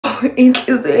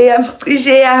inhliziyo yami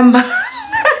cishe yama.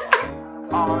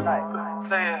 All night,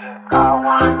 say it. I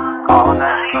want all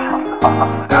night.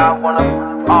 I wanna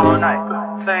all night.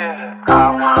 Say it. I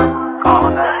want all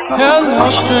night. Hello,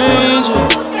 stranger.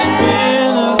 It's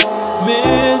been a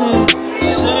minute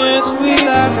since we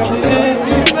last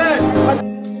kicked.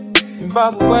 And by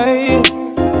the way,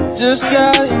 just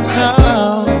got in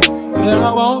town, and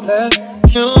I won't let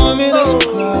cumulus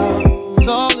clouds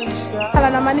all in the sky.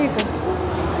 Hala manika.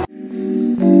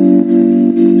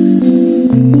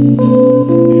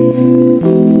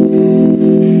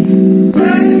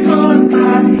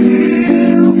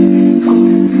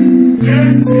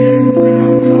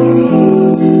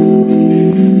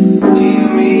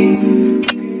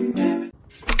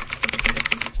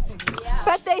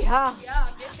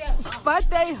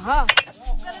 Birthday, huh?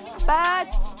 But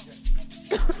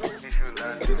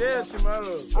Today or tomorrow?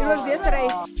 it was yesterday.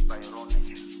 By your own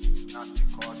nature, not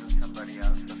because of somebody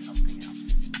else or something else.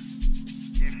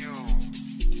 If you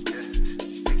just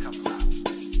become love,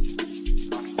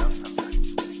 not love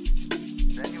somebody,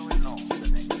 then you will know the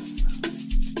next.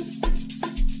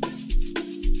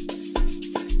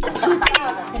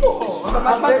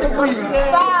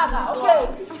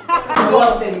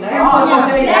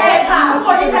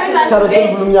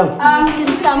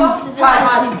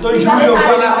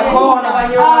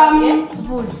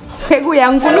 Pegu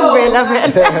yang puluh bela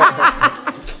bela.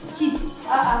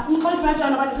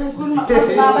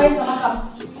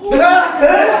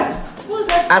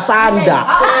 Asanda.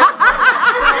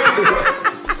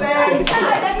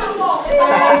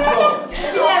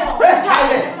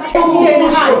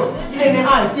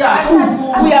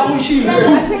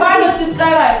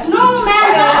 No man.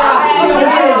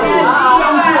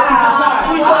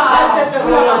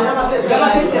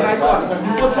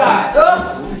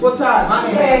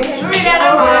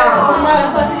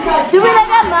 Subira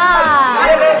kama.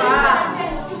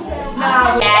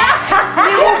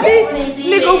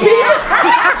 Ligupi.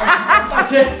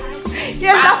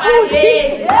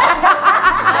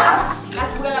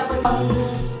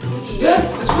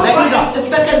 Yes, It's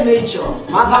second nature.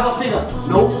 Mother figure.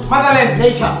 No. Motherland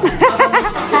nature.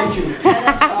 Thank you.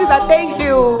 Thank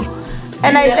you.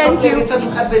 And I thank you. It's an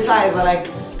advertiser like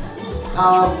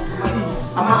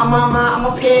I'm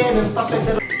a pen and stuff like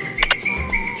that.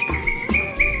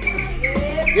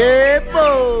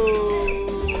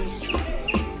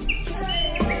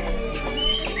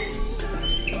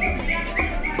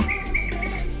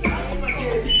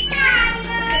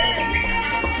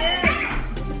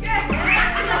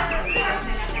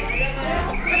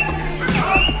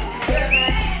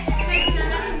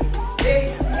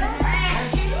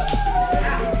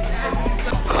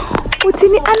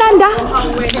 Utini Ananda.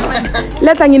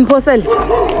 Let's angin posel.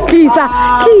 Kisa.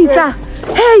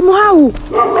 Hey Muhau.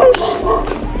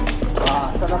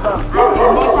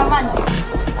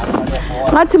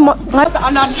 Ngati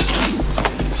Ananda.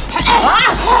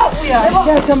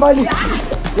 Ya chambali.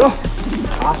 Yo.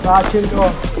 Asachin to.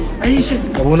 Aisha.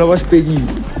 Kamu nak was pegi.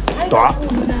 Tak.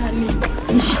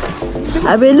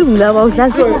 Abelum lah bau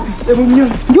sasi.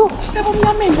 Yo.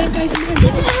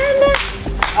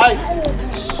 Hi.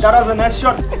 That was a nice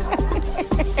shot.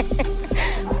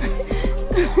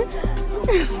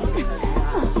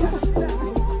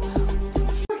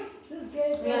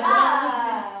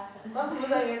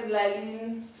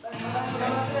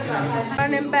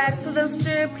 Running back to the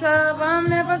strip club, I'm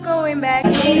never going back.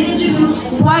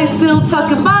 Why you still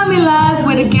talking about me like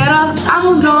we're together? I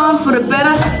moved on for the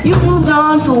better, you moved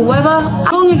on to whoever. As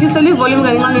long as you still leave volume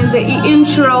going on in the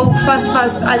intro,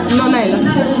 fast, I no naila.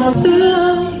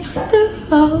 Still.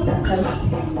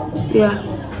 Yeah.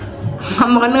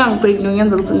 I'm gonna break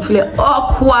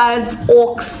awkward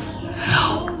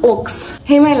ox.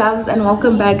 Hey my loves, and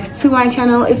welcome back to my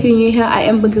channel. If you're new here, I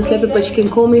am Buntu Sleepy, but you can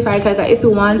call me Firecracker if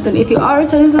you want, and if you are a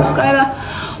returning subscriber,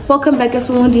 welcome back as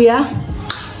well, dear.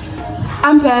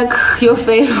 I'm back, your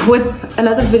fave, with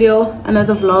another video,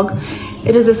 another vlog.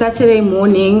 It is a Saturday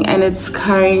morning and it's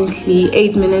currently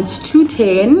 8 minutes to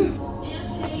 10.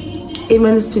 8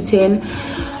 minutes to 10.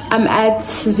 I'm at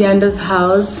Zianda's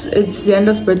house. It's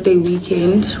Zianda's birthday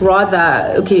weekend.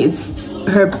 Rather, okay, it's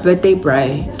her birthday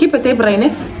braai. Keep birthday braai,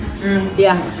 ne?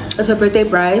 Yeah, it's her birthday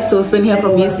braai. So we've been here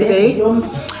from yesterday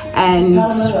and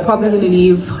probably gonna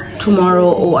leave tomorrow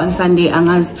or on Sunday,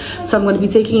 Angaz. So I'm gonna be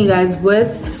taking you guys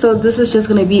with. So this is just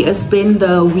gonna be a spend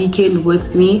the weekend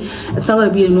with me. It's not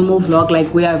gonna be a normal vlog like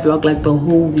where I vlog like the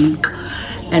whole week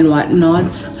and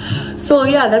whatnot. So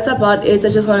yeah, that's about it. I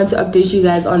just wanted to update you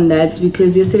guys on that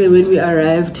because yesterday when we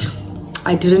arrived,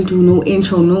 I didn't do no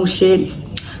intro, no shit.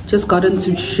 Just got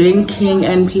into drinking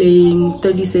and playing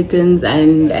 30 seconds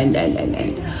and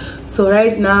So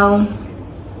right now,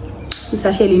 it's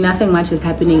actually nothing much is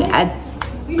happening at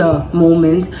the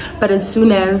moment, but as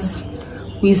soon as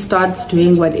we start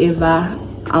doing whatever,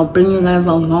 I'll bring you guys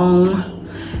along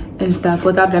and stuff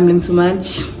without rambling too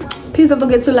much. Please don't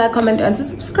forget to like, comment, and to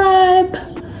subscribe.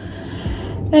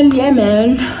 And yeah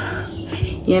man,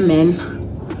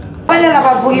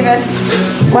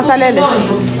 what's that?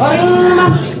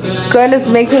 Girl is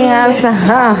making us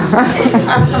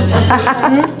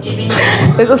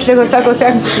eso es lo saco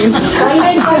sexy.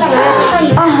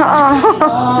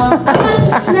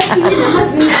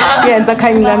 Yenza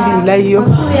khanya ngambila yo.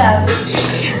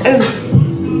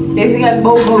 Basically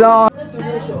bobo.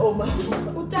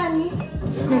 Utani.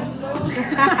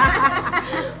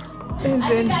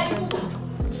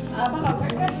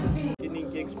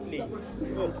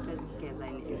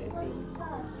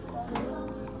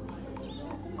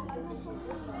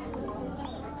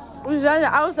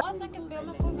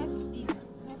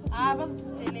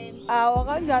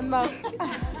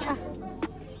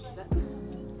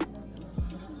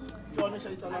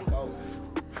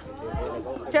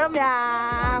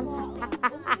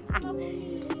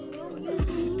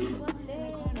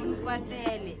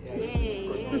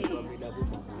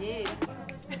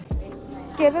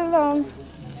 Get along.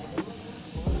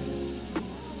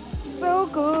 So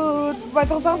good. But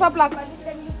it's also black.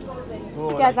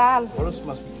 Ours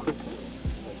must be quick.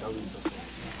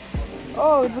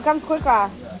 Oh, it becomes quicker.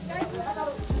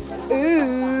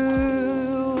 Ooh.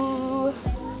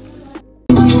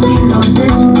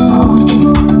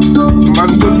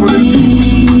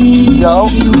 Yo,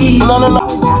 no.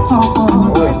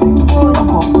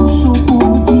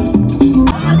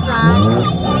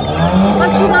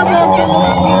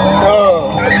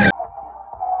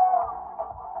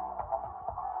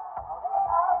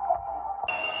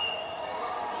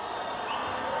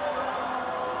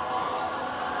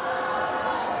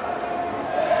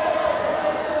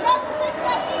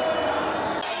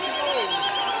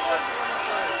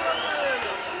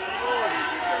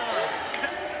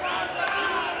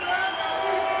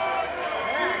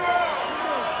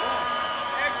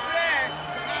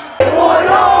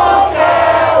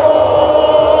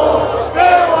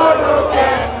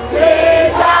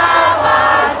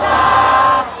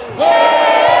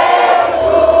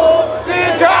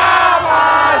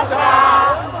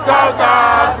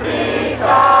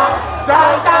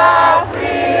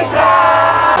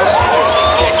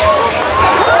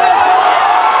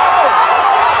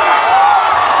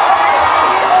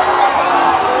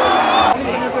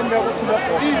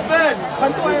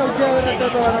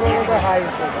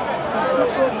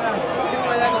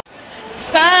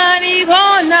 Sunny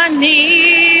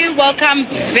Bonani, welcome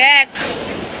back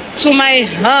to my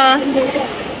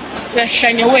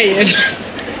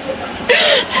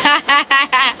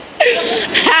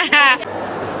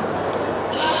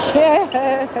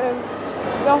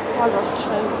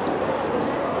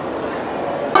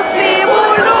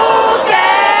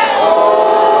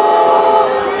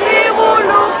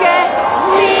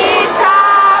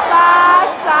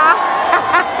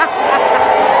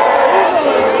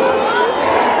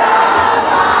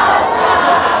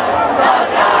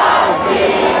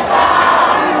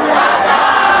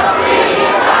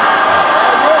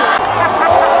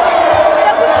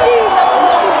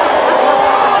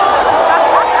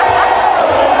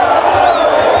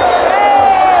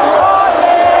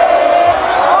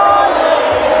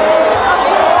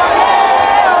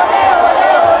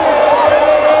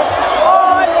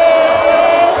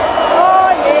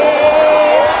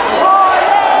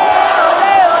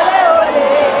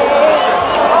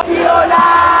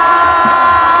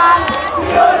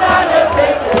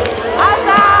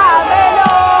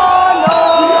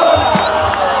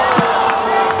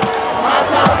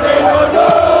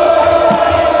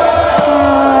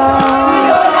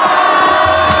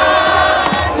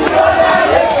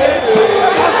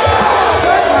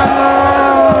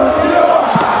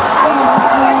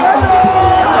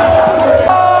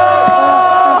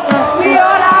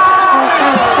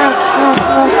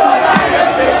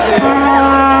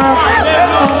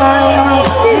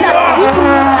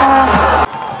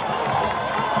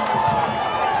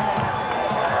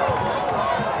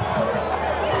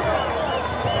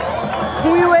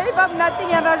We wave up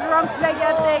nothing and a drum flag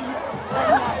a thing.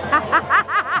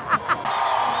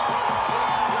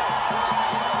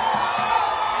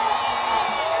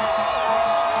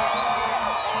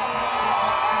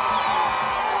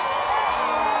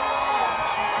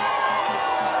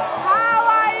 How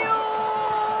are you?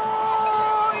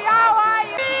 How are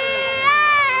you?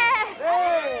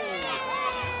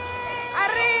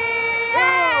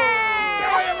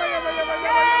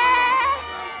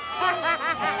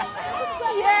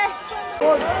 Yeah.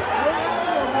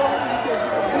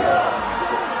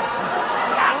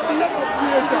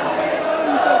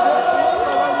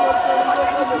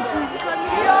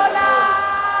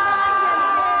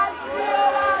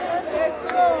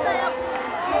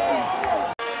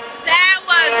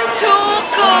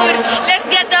 Let's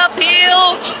get the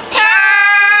bill.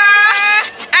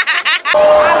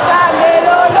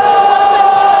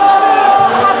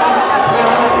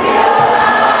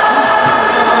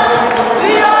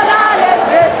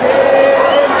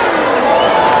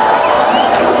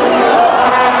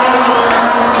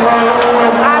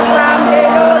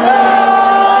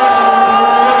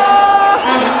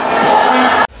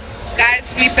 Guys,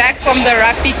 we back from the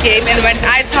rugby game, and when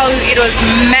I tell you it was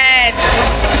mad,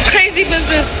 crazy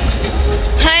business.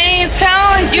 I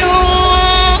tell you,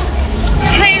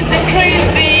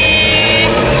 crazy.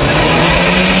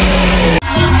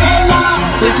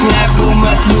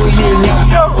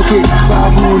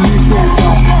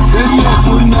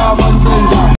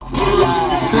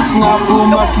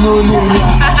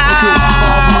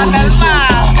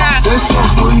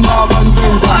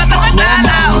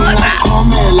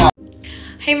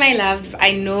 Hey my loves,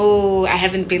 I know I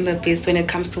haven't been the best when it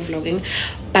comes to vlogging,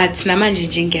 but namanje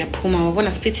ngiyaphuma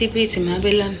wabona siphithiphithi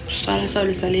mabelana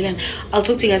salilana. I'll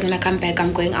talk to you guys when I come back.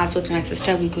 I'm going out with my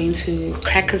sister. We're going to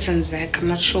Crackers and Zac. I'm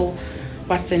not sure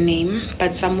what's the name,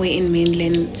 but somewhere in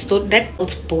mainland, so that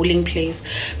old bowling place.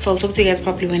 So I'll talk to you guys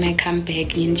probably when I come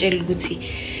back.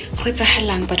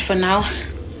 But for now,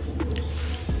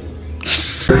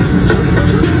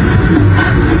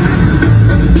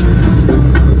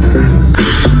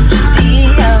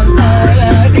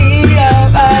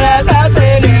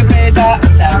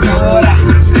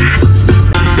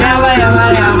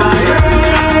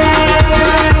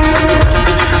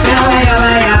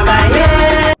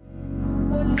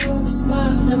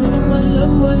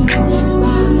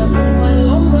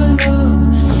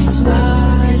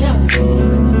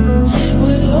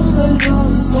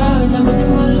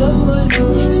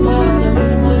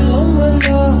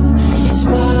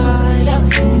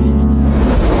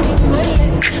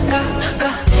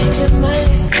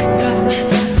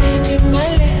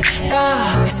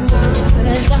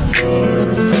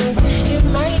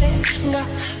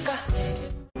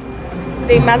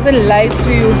 they mustn't lie to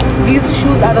you. These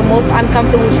shoes are the most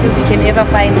uncomfortable shoes you can ever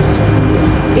find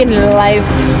in life.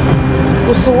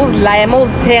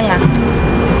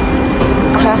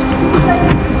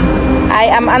 I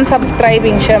am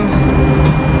unsubscribing, Shem.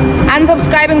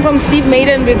 Unsubscribing from Steve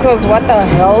Maiden because what the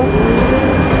hell?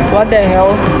 What the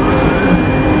hell?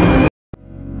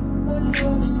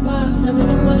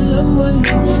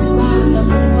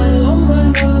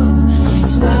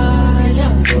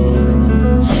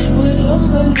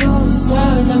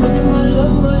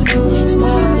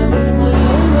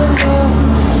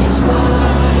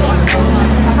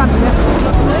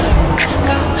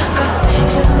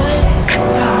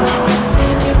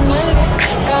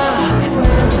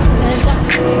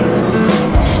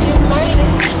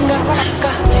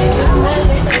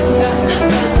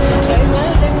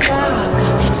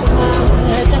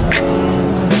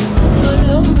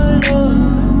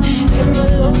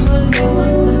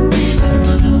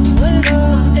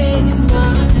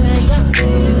 It's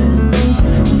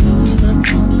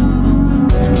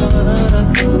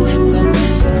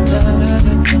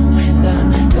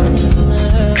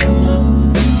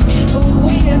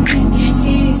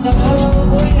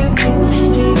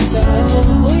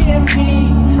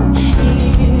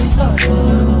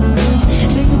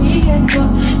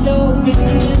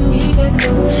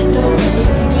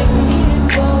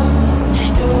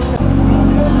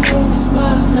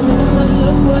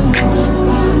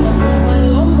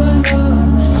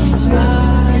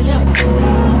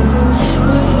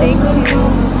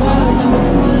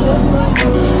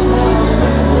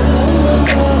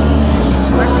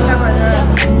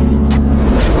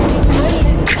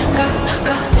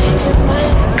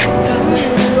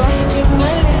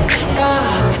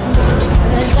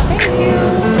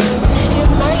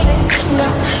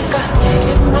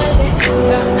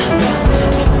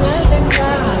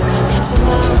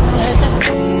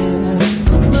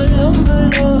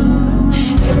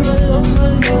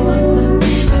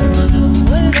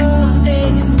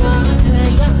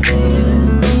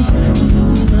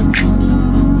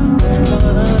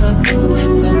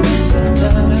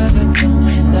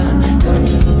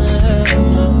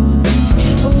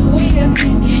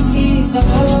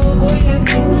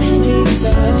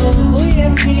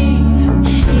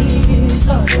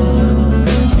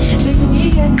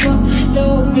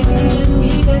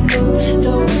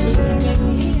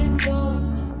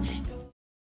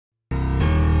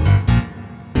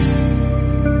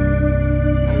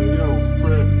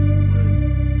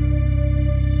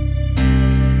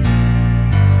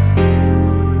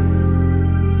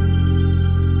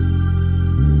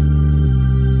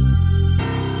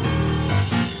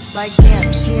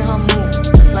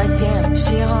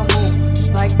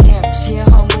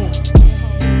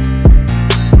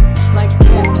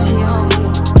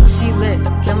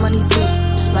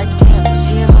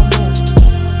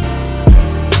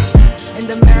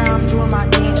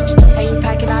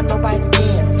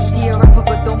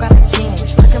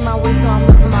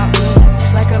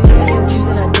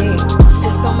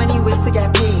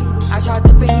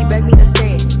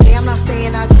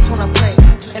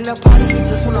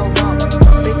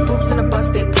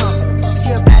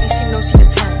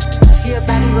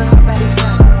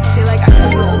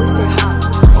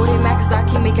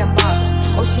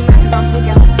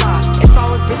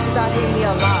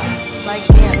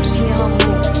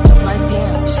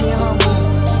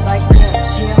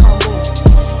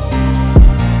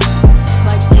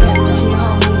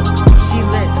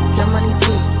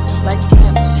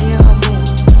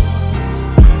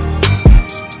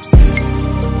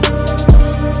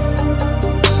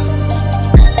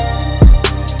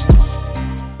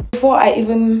before I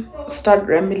even start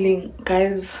rambling,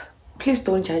 guys, please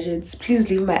don't judge it. Please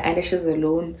leave my eyelashes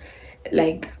alone.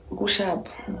 Like, go sharp.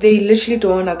 They literally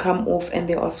don't want to come off and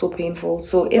they are so painful.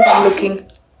 So if I'm looking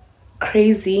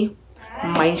crazy,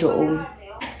 mind your own.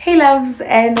 Hey loves,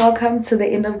 and welcome to the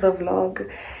end of the vlog.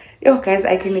 Yo guys,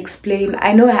 I can explain.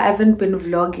 I know I haven't been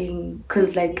vlogging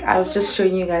because like I was just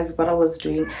showing you guys what I was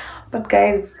doing, but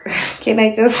guys, can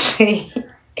I just say,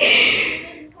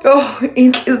 oh,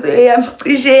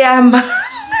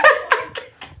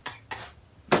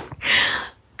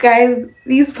 guys,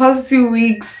 these past 2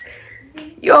 weeks,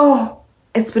 yo,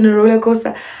 it's been a roller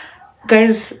coaster.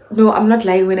 Guys, no, I'm not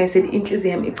lying when I said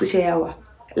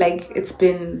like it's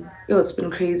been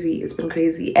crazy. It's been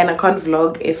crazy, and I can't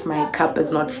vlog if my cup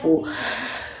is not full.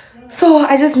 So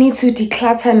I just need to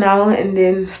declutter now and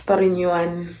then start a new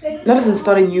one. Not even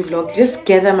start a new vlog, just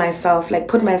gather myself, like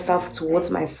put myself towards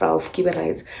myself, keep it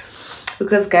right.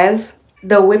 Because guys,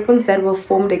 the weapons that were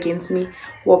formed against me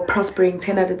were prospering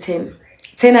 10 out of 10.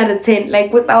 10 out of 10,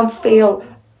 like without fail.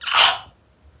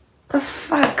 The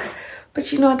fuck. But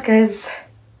you know what guys,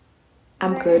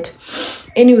 I'm good.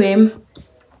 Anyway,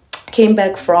 came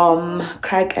back from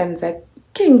Crack and Zac,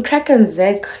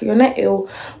 you're not ill,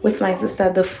 with my sister.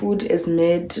 The food is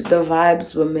mid, the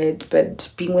vibes were mid,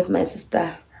 but being with my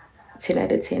sister, 10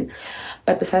 out of 10.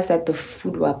 But besides that, the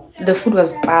food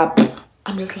was bad.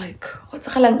 I'm just like, what's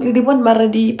the they want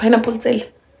maradi pineapple tail.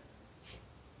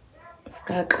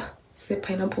 Say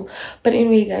pineapple. But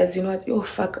anyway guys, you know what, oh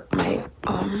fuck, my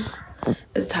arm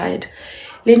is tired.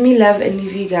 Let me love and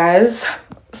leave you guys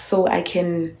so I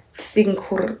can think.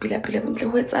 Oh,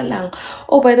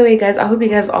 by the way guys, I hope you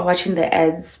guys are watching the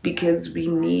ads because we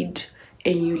need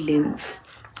a new lens.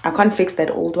 I can't fix that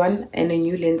old one, and a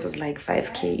new lens is like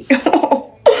 5k.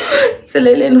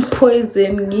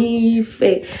 Poison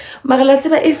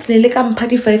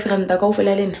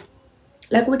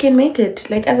like we can make it,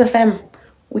 like as a fam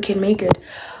we can make it.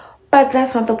 But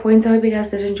that's not the point. I hope you guys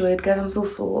did enjoy it, guys. I'm so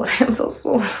sorry. I'm so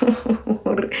sorry.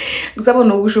 That's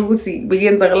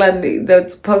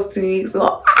past 2 weeks.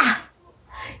 So,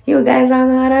 you guys are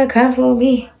gonna come for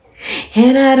me,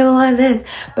 and I don't want that.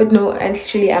 But no,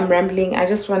 actually, I'm rambling. I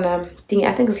just wanna think.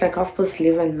 I think it's like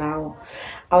 11:30 now.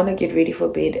 I wanna get ready for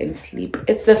bed and sleep.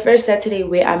 It's the first Saturday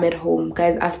where I'm at home,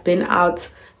 guys. I've been out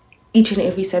each and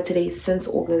every Saturday since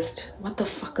August. What the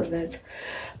fuck is that?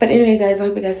 But anyway guys, I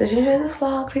hope you guys did enjoy this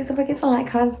vlog. Please don't forget to like,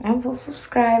 comment, and also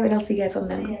subscribe, and I'll see you guys on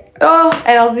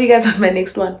my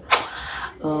next one.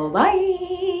 Bye.